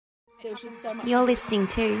You're listening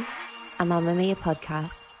to a Mamamia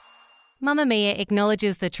podcast. Mamamia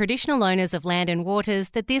acknowledges the traditional owners of land and waters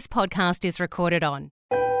that this podcast is recorded on.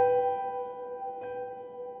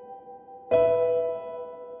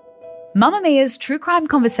 Mamamia's True Crime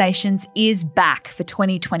Conversations is back for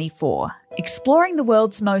 2024, exploring the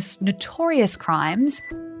world's most notorious crimes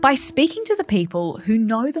by speaking to the people who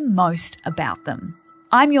know the most about them.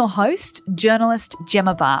 I'm your host, journalist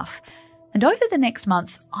Gemma Barth, and over the next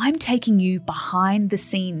month, I'm taking you behind the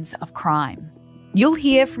scenes of crime. You'll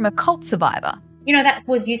hear from a cult survivor. You know, that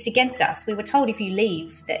was used against us. We were told if you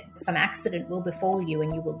leave that some accident will befall you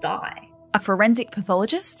and you will die. A forensic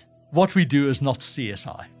pathologist. What we do is not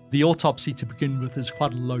CSI. The autopsy to begin with is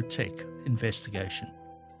quite a low-tech investigation.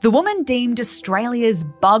 The woman deemed Australia's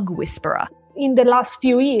bug whisperer. In the last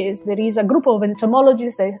few years, there is a group of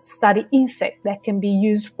entomologists that study insects that can be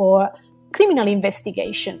used for criminal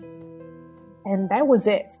investigation. And that was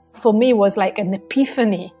it. For me, it was like an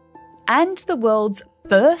epiphany. And the world's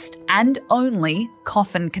first and only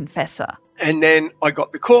Coffin Confessor. And then I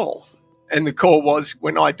got the call. And the call was,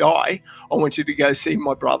 when I die, I want you to go see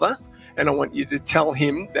my brother. And I want you to tell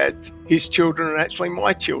him that his children are actually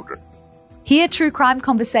my children. Hear True Crime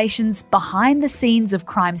Conversations behind the scenes of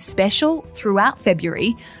crime special throughout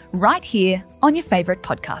February, right here on your favourite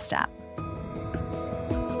podcast app.